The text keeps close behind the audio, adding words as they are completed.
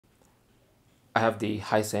I have the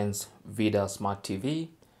Hisense VIDAA Smart TV,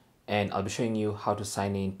 and I'll be showing you how to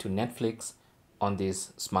sign in to Netflix on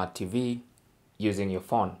this smart TV using your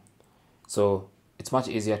phone. So it's much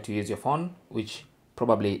easier to use your phone, which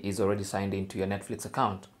probably is already signed into your Netflix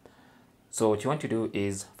account. So what you want to do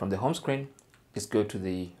is, from the home screen, just go to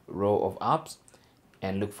the row of apps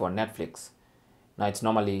and look for Netflix. Now it's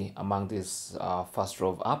normally among this first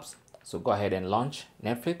row of apps. So go ahead and launch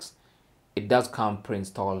Netflix. It does come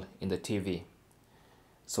pre-installed in the TV.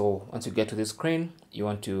 So once you get to this screen, you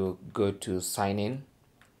want to go to sign in,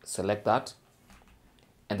 select that,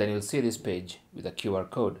 and then you'll see this page with a QR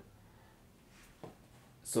code.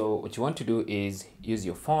 So what you want to do is use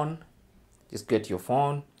your phone. Just get your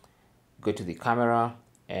phone, go to the camera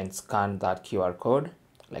and scan that QR code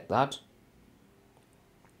like that.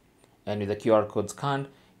 And with the QR code scanned,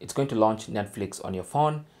 it's going to launch Netflix on your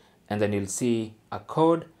phone, and then you'll see a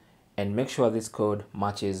code, and make sure this code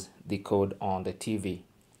matches the code on the TV.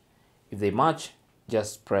 If they match,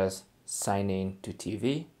 just press sign in to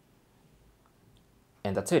TV,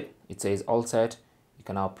 and that's it. It says all set. You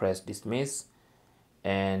can now press dismiss,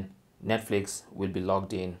 and Netflix will be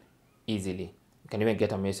logged in easily. You can even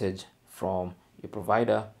get a message from your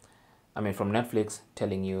provider, from Netflix,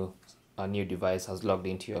 telling you a new device has logged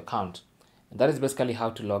into your account. And that is basically how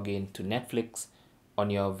to log in to Netflix on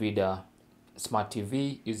your VIDAA Smart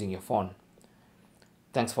TV using your phone.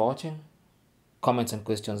 Thanks for watching. Comments and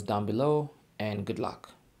questions down below, and good luck.